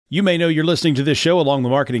You may know you're listening to this show along the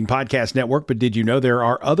Marketing Podcast Network, but did you know there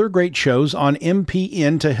are other great shows on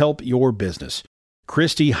MPN to help your business?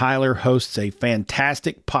 Christy Heiler hosts a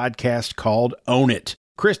fantastic podcast called Own It.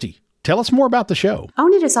 Christy, tell us more about the show.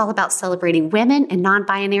 Own It is all about celebrating women and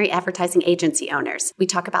non-binary advertising agency owners. We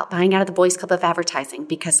talk about buying out of the Boys Club of Advertising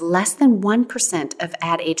because less than 1% of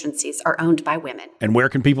ad agencies are owned by women. And where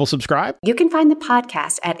can people subscribe? You can find the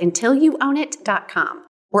podcast at untilyouownit.com.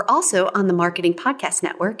 We're also on the Marketing Podcast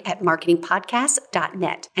Network at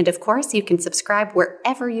marketingpodcast.net. And of course, you can subscribe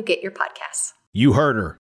wherever you get your podcasts. You heard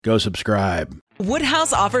her. Go subscribe.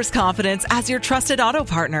 Woodhouse offers confidence as your trusted auto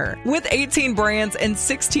partner. With 18 brands and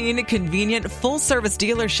 16 convenient full-service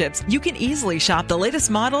dealerships, you can easily shop the latest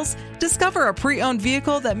models, discover a pre-owned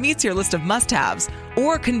vehicle that meets your list of must-haves,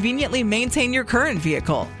 or conveniently maintain your current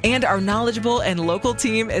vehicle. And our knowledgeable and local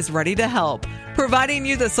team is ready to help, providing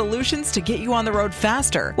you the solutions to get you on the road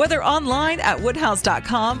faster, whether online at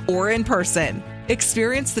woodhouse.com or in person.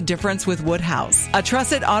 Experience the difference with Woodhouse, a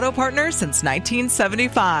trusted auto partner since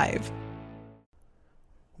 1975.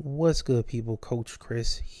 What's good, people? Coach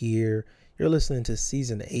Chris here. You're listening to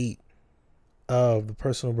season 8 of the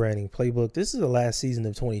Personal Branding Playbook. This is the last season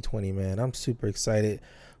of 2020, man. I'm super excited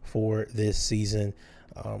for this season.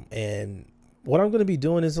 And what I'm going to be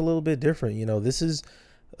doing is a little bit different. You know, this is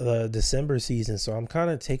the December season, so I'm kind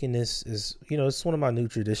of taking this as, you know, it's one of my new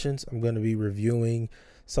traditions. I'm going to be reviewing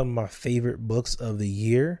some of my favorite books of the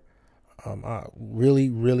year. I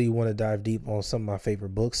really want to dive deep on some of my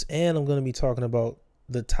favorite books, and I'm going to be talking about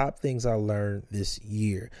the top things I learned this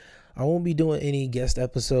year. I won't be doing any guest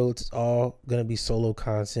episodes. It's all going to be solo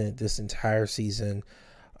content this entire season.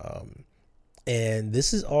 And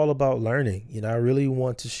this is all about learning. You know, I really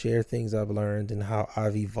want to share things I've learned and how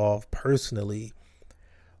I've evolved personally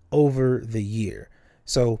over the year.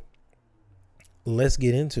 So let's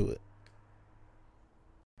get into it.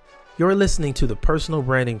 You're listening to the Personal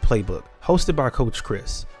Branding Playbook, hosted by Coach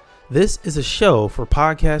Chris. This is a show for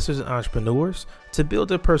podcasters and entrepreneurs to build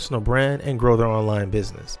their personal brand and grow their online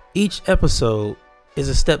business. Each episode is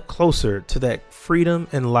a step closer to that freedom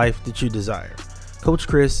and life that you desire. Coach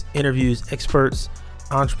Chris interviews experts,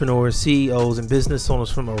 entrepreneurs, CEOs, and business owners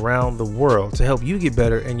from around the world to help you get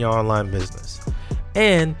better in your online business.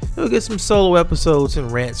 And you'll get some solo episodes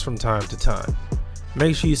and rants from time to time.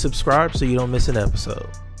 Make sure you subscribe so you don't miss an episode.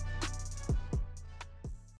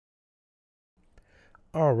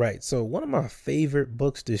 All right, so one of my favorite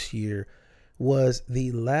books this year was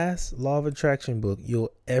the last Law of Attraction book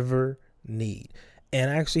you'll ever need.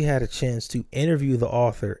 And I actually had a chance to interview the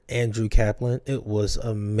author, Andrew Kaplan. It was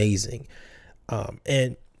amazing.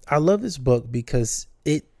 And I love this book because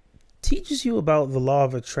it teaches you about the law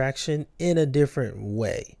of attraction in a different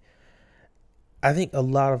way. I think a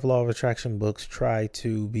lot of law of attraction books try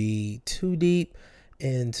to be too deep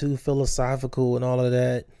and too philosophical and all of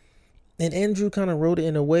that. And Andrew kind of wrote it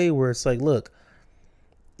in a way where it's like, look,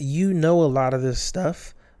 you know a lot of this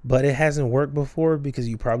stuff, but it hasn't worked before because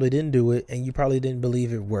you probably didn't do it and you probably didn't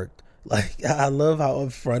believe it worked. Like, I love how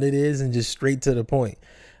upfront it is and just straight to the point.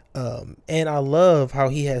 And I love how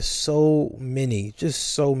he has so many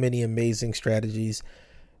amazing strategies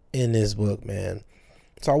in this book, man.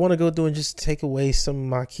 So I want to go through and just take away some of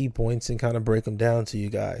my key points and kind of break them down to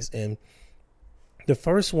you guys. And the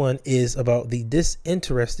first one is about the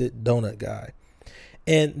disinterested donut guy.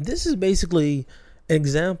 And this is basically an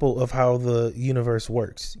example of how the universe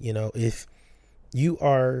works. You know, if you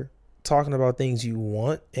are talking about things you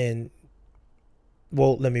want let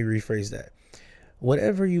me rephrase that.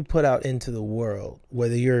 Whatever you put out into the world,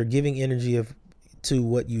 whether you're giving energy to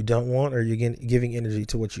what you don't want or you're giving energy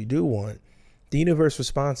to what you do want, the universe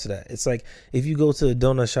responds to that. It's like if you go to a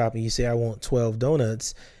donut shop and you say, I want 12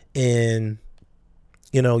 donuts, and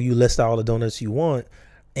you know, you list out all the donuts you want,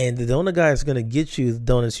 and the donut guy is going to get you the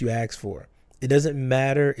donuts you asked for. It doesn't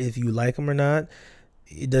matter if you like them or not.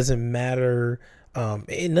 It doesn't matter.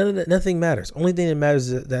 Nothing matters. Only thing that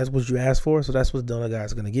matters is that's what you asked for. So that's what the donut guy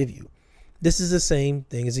is going to give you. This is the same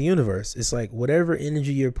thing as the universe. It's like whatever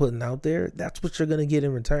energy you're putting out there, that's what you're going to get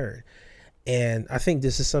in return. And I think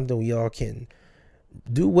this is something we all can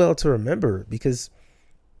do well to remember, because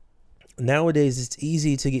nowadays it's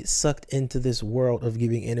easy to get sucked into this world of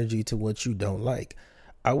giving energy to what you don't like.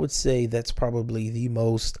 I would say that's probably the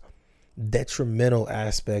most detrimental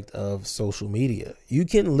aspect of social media. You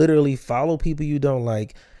can literally follow people you don't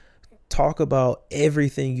like, talk about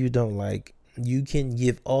everything you don't like. You can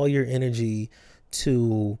give all your energy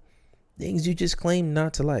to things you just claim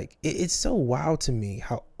not to like. It's so wild to me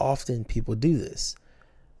how often people do this.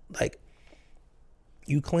 Like,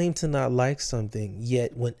 you claim to not like something,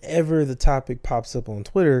 yet whenever the topic pops up on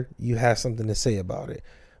Twitter, you have something to say about it.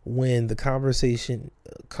 when the conversation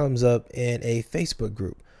comes up in a Facebook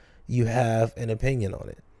group, you have an opinion on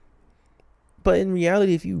it. But in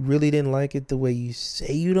reality, if you really didn't like it the way you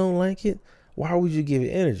say you don't like it, why would you give it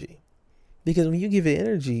energy? Because when you give it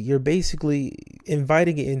energy, you're basically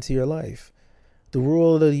inviting it into your life. The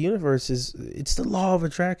rule of the universe it's the law of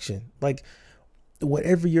attraction. Like,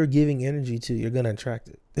 whatever you're giving energy to, you're going to attract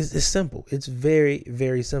it. It's simple. It's very,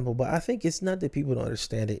 very simple. But I think it's not that people don't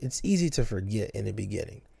understand it. It's easy to forget in the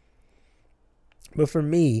beginning. But for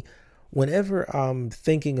me, whenever I'm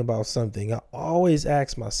thinking about something, I always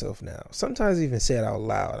ask myself now, sometimes I even say it out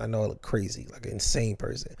loud. I know I look crazy, like an insane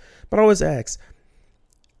person, but I always ask,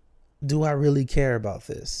 do I really care about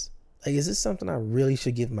this? Like, is this something I really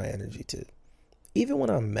should give my energy to? Even when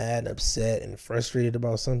I'm mad, upset, and frustrated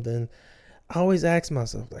about something, I always ask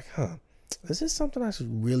myself, like, is this something I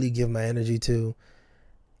should really give my energy to?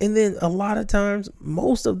 And then a lot of times,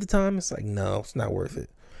 most of the time, it's like, no, it's not worth it.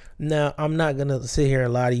 Now, I'm not going to sit here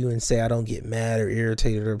and lie to you and say I don't get mad or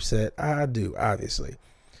irritated or upset. I do, obviously.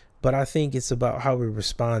 But I think it's about how we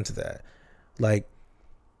respond to that. Like,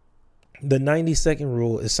 the 90-second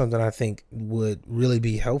rule is something I think would really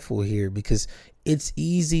be helpful here, because it's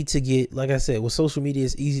easy to get, like I said, with social media,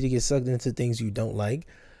 it's easy to get sucked into things you don't like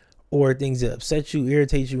or things that upset you,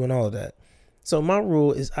 irritate you, and all of that. So my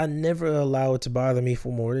rule is I never allow it to bother me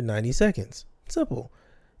for more than 90 seconds. Simple.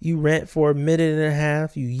 You rant for a minute and a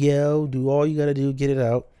half, you yell, do all you got to do, get it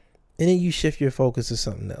out, and then you shift your focus to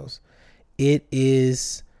something else. It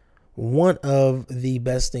is one of the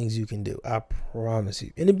best things you can do. I promise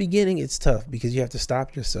you. In the beginning, it's tough because you have to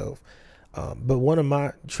stop yourself. But one of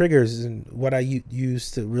my triggers and what I use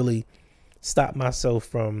to really stop myself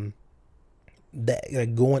from that,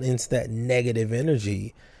 like, going into that negative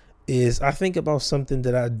energy, is I think about something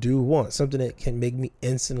that I do want, something that can make me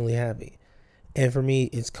instantly happy. And for me,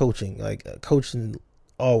 it's coaching. Like, coaching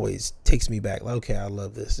always takes me back. Like, okay, I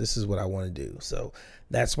love this. This is what I want to do. So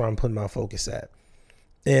that's where I'm putting my focus at.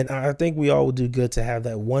 And I think we all would do good to have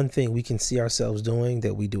that one thing we can see ourselves doing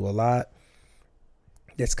that we do a lot.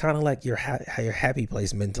 That's kind of like your happy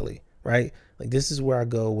place mentally, right? Like, this is where I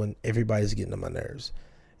go when everybody's getting on my nerves.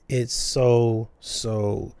 It's so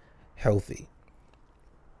healthy.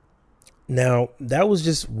 Now, that was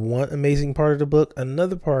just one amazing part of the book.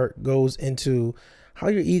 Another part goes into how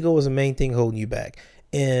your ego is the main thing holding you back.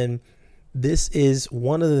 And this is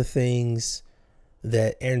one of the things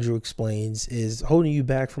that Andrew explains is holding you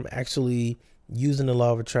back from actually using the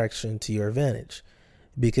law of attraction to your advantage.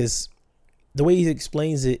 Because the way he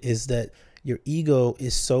explains it is that your ego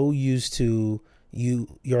is so used to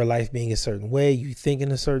your life being a certain way, you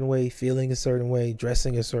thinking a certain way, feeling a certain way,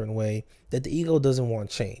 dressing a certain way, that the ego doesn't want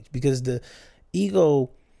change, because the ego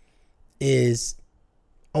is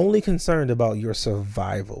only concerned about your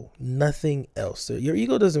survival, nothing else. So your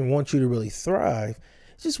ego doesn't want you to really thrive.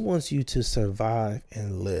 It just wants you to survive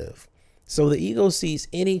and live. So the ego sees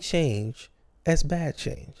any change as bad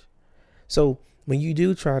change. So when you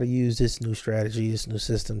do try to use this new strategy, this new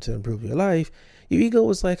system to improve your life, your ego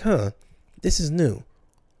is like, this is new.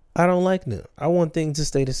 I don't like new. I want things to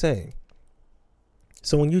stay the same.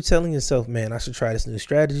 So when you're telling yourself, man, I should try this new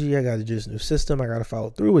strategy, I got to do this new system, I got to follow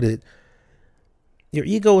through with it, your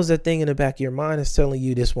ego is that thing in the back of your mind that's telling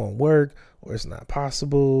you this won't work, or it's not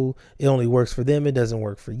possible. It only works for them. It doesn't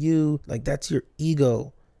work for you. Like, that's your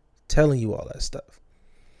ego telling you all that stuff.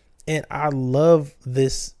 And I love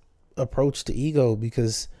this approach to ego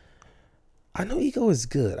because I know ego is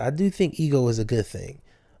good. I do think ego is a good thing.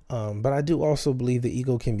 But I do also believe the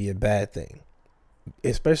ego can be a bad thing,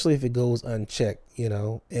 especially if it goes unchecked,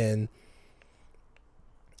 and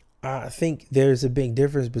I think there's a big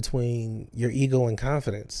difference between your ego and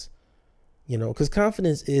confidence, because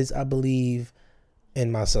confidence is, I believe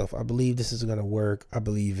in myself. I believe this is going to work. I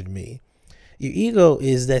believe in me. Your ego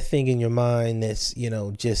is that thing in your mind that's,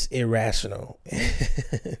 just irrational.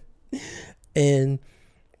 And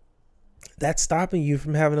that's stopping you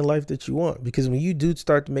from having the life that you want. Because when you do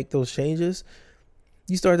start to make those changes,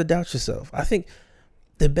 you start to doubt yourself. I think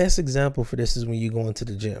the best example for this is when you go into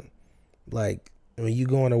the gym. Like, when you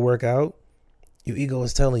going to work out, your ego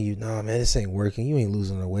is telling you, nah, man, this ain't working. You ain't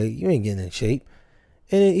losing the weight. You ain't getting in shape.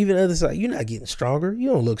 And then even the other side, you're not getting stronger. You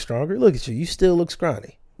don't look stronger. Look at you. You still look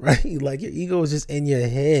scrawny, right? Like, your ego is just in your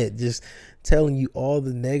head, just telling you all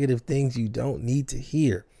the negative things you don't need to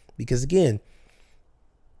hear. Because again,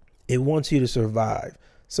 it wants you to survive.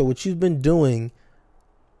 So what you've been doing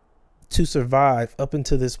to survive up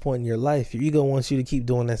until this point in your life, your ego wants you to keep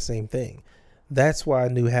doing that same thing. That's why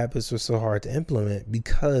new habits are so hard to implement,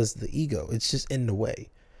 because the ego, it's just in the way.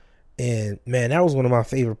 And man, that was one of my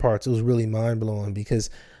favorite parts. It was really mind blowing because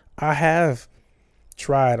I have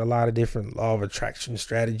tried a lot of different law of attraction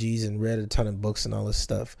strategies and read a ton of books and all this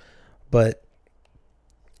stuff. But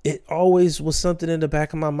it always was something in the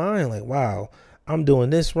back of my mind, like, wow, I'm doing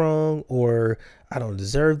this wrong, or I don't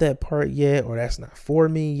deserve that part yet, or that's not for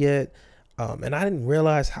me yet. And I didn't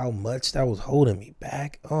realize how much that was holding me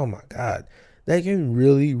back. Oh my God, that can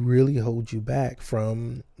really, really hold you back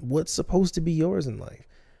from what's supposed to be yours in life.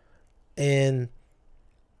 And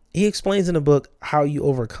he explains in the book how you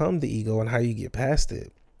overcome the ego and how you get past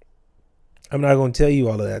it. I'm not going to tell you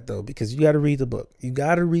all of that though, because you got to read the book. You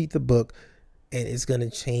got to read the book, and it's going to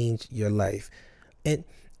change your life. And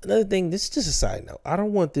another thing, this is just a side note. I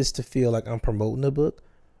don't want this to feel like I'm promoting the book,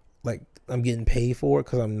 like I'm getting paid for it,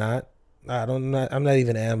 because I'm not. I'm not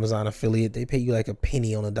even an Amazon affiliate. They pay you like a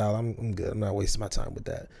penny on the dollar. I'm good. I'm not wasting my time with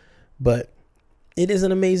that. But it is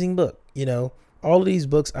an amazing book. You know, all of these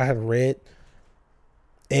books I have read,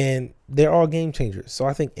 and they're all game changers. So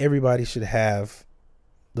I think everybody should have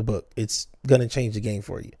the book. It's going to change the game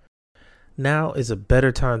for you. Now is a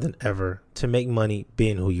better time than ever to make money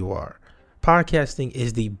being who you are. Podcasting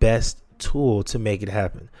is the best tool to make it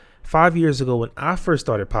happen. 5 years ago, when I first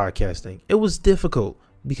started podcasting, it was difficult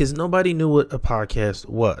because nobody knew what a podcast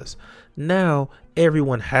was. Now,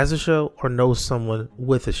 everyone has a show or knows someone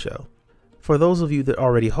with a show. For those of you that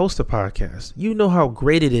already host a podcast, you know how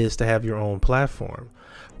great it is to have your own platform.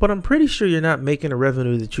 But I'm pretty sure you're not making the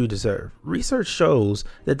revenue that you deserve. Research shows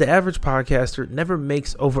that the average podcaster never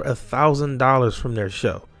makes over $1,000 from their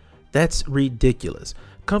show. That's ridiculous.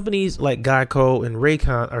 Companies like Geico and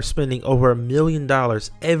Raycon are spending over $1 million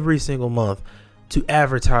every single month to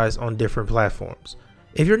advertise on different platforms.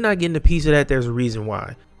 If you're not getting a piece of that, there's a reason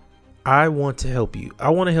why. I want to help you. I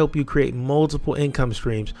want to help you create multiple income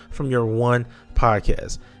streams from your one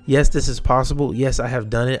podcast. Yes, this is possible. Yes, I have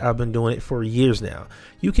done it. I've been doing it for years now.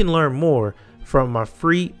 You can learn more from my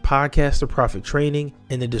free Podcaster Profit training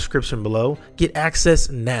in the description below. Get access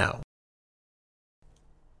now.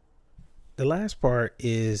 The last point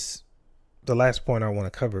I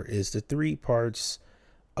want to cover is the three parts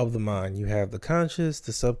of the mind. You have the conscious,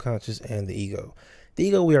 the subconscious, and the ego. The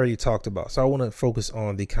ego we already talked about, so I want to focus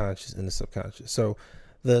on the conscious and the subconscious. So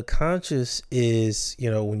the conscious is,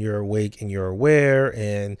 when you're awake and you're aware,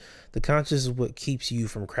 and the conscious is what keeps you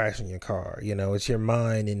from crashing your car. It's your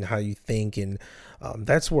mind and how you think, and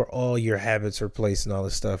that's where all your habits are placed and all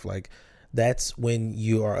this stuff. Like, that's when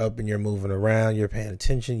you are up and you're moving around, you're paying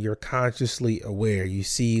attention, you're consciously aware, you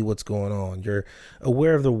see what's going on, you're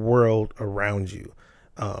aware of the world around you.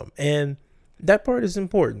 And that part is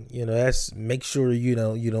important. That's make sure, you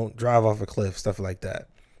don't drive off a cliff, stuff like that.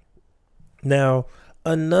 Now,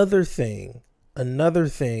 another thing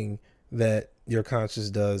that your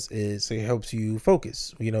conscious does is it helps you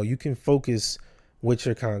focus. You can focus with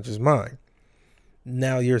your conscious mind.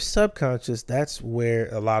 Now, your subconscious, that's where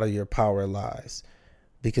a lot of your power lies,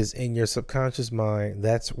 because in your subconscious mind,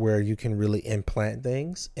 that's where you can really implant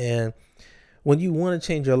things. And when you want to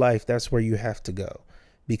change your life, that's where you have to go.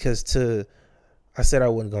 Because I said I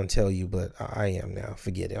wasn't going to tell you, but I am now.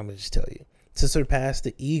 Forget it. I'm going to just tell you. To surpass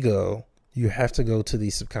the ego, you have to go to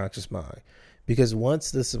the subconscious mind. Because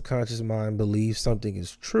once the subconscious mind believes something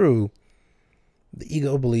is true, the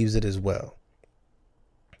ego believes it as well.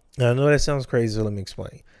 Now, I know that sounds crazy, so let me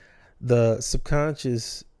explain. The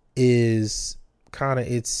subconscious is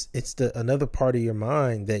it's another part of your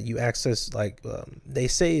mind that you access. Like they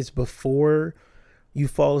say, it's before you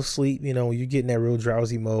fall asleep. You get in that real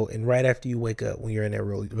drowsy mode, and right after you wake up, when you're in that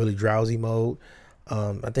really drowsy mode.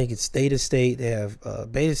 I think it's theta state. They have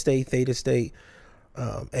beta state, theta state,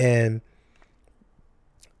 and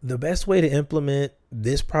the best way to implement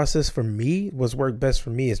this process for me, what's worked best for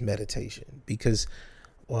me, is meditation. Because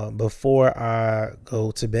before I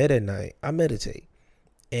go to bed at night, I meditate.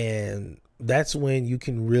 And that's when you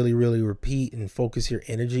can really, really repeat and focus your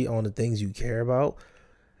energy on the things you care about,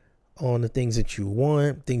 on the things that you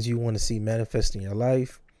want, things you want to see manifest in your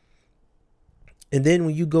life. And then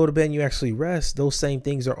when you go to bed and you actually rest, those same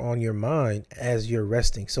things are on your mind as you're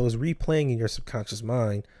resting. So it's replaying in your subconscious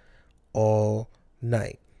mind all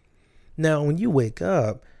night. Now, when you wake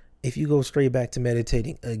up, if you go straight back to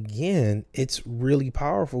meditating again, it's really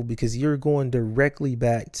powerful, because you're going directly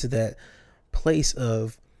back to that place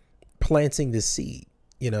of planting the seed.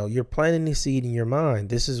 You're planting the seed in your mind.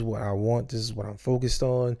 This is what I want. This is what I'm focused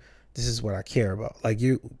on. This is what I care about. Like,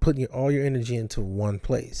 you're putting all your energy into one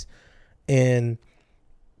place. And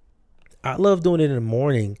I love doing it in the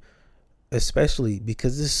morning, especially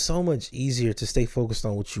because it's so much easier to stay focused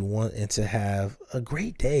on what you want and to have a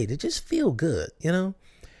great day, to just feel good,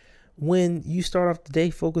 when you start off the day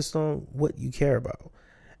focused on what you care about.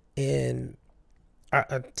 And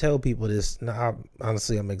I tell people this. Now,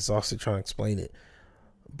 honestly, I'm exhausted trying to explain it.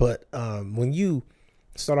 But when you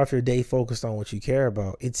start off your day focused on what you care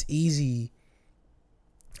about, it's easy.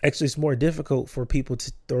 Actually, it's more difficult for people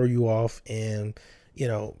to throw you off and,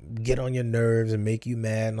 get on your nerves and make you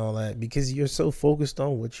mad and all that, because you're so focused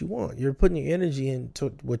on what you want. You're putting your energy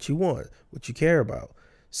into what you want, what you care about.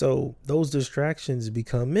 So those distractions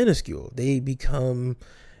become minuscule. They become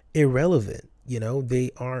irrelevant.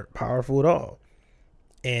 They aren't powerful at all.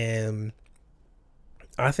 And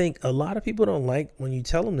I think a lot of people don't like when you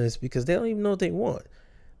tell them this, because they don't even know what they want.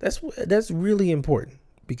 That's really important,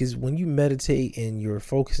 because when you meditate and you're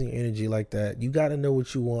focusing your energy like that, you got to know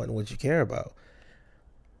what you want and what you care about.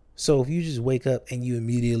 So if you just wake up and you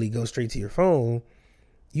immediately go straight to your phone,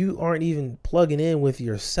 you aren't even plugging in with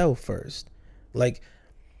yourself first. Like,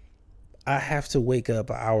 I have to wake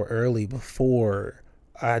up an hour early before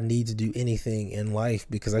I need to do anything in life,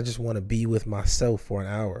 because I just want to be with myself for an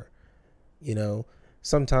hour.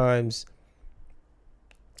 Sometimes,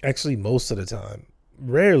 actually most of the time,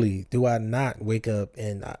 rarely do I not wake up,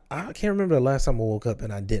 and I can't remember the last time I woke up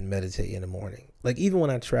and I didn't meditate in the morning. Like, even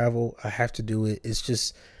when I travel, I have to do it.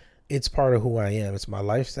 It's part of who I am. It's my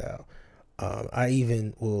lifestyle. I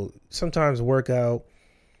even will sometimes work out.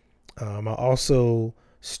 I also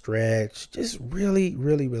stretch, just really,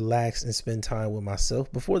 really relax and spend time with myself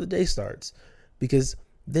before the day starts, because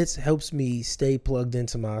this helps me stay plugged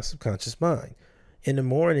into my subconscious mind. In the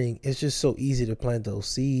morning, it's just so easy to plant those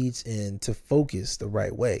seeds and to focus the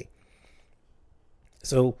right way.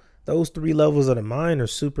 So those 3 levels of the mind are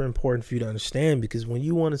super important for you to understand, because when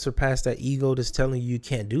you want to surpass that ego that's telling you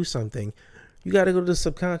can't do something, you got to go to the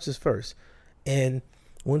subconscious first. And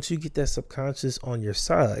once you get that subconscious on your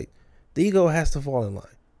side, the ego has to fall in line.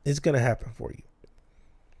 It's going to happen for you.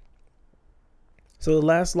 So the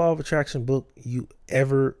last law of attraction book you'll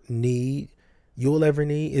ever need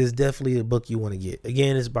is definitely a book you want to get.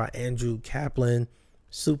 Again, it's by Andrew Kaplan.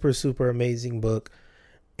 Super, super amazing book.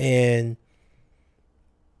 And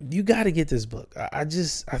you got to get this book. I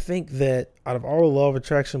think that out of all the law of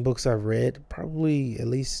attraction books I've read, probably at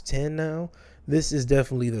least 10 now, this is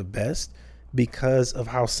definitely the best, because of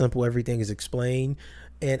how simple everything is explained.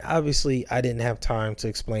 And obviously I didn't have time to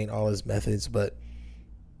explain all his methods, but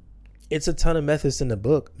it's a ton of methods in the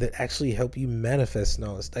book that actually help you manifest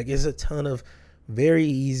knowledge. Like, it's a ton of very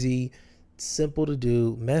easy, simple to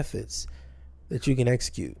do methods that you can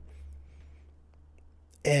execute.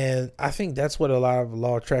 And I think that's what a lot of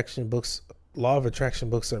law of attraction books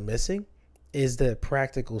are missing, is the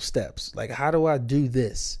practical steps. Like, how do I do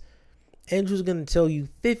this? Andrew's going to tell you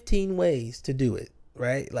 15 ways to do it,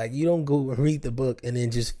 right? Like, you don't go read the book and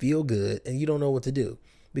then just feel good and you don't know what to do,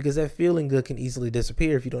 because that feeling good can easily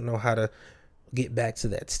disappear if you don't know how to get back to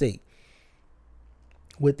that state.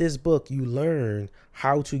 With this book, you learn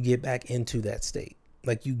how to get back into that state.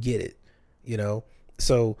 Like, you get it,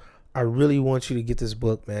 So I really want you to get this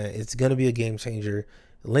book, man. It's going to be a game changer.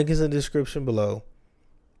 The link is in the description below.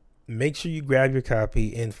 Make sure you grab your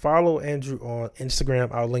copy and follow Andrew on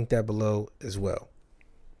Instagram. I'll link that below as well.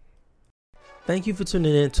 Thank you for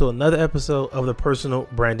tuning in to another episode of the Personal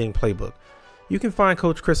Branding Playbook. You can find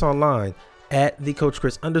Coach Chris online at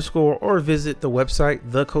 @thecoachchris_ or visit the website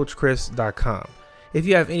thecoachchris.com. If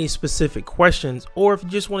you have any specific questions, or if you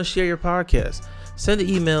just want to share your podcast, send an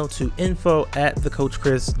email to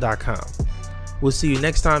info@thecoachchris.com. We'll see you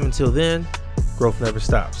next time. Until then, growth never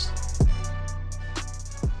stops.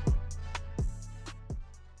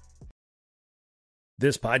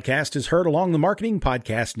 This podcast is heard along the Marketing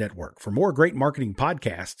Podcast Network. For more great marketing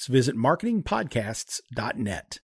podcasts, visit marketingpodcasts.net.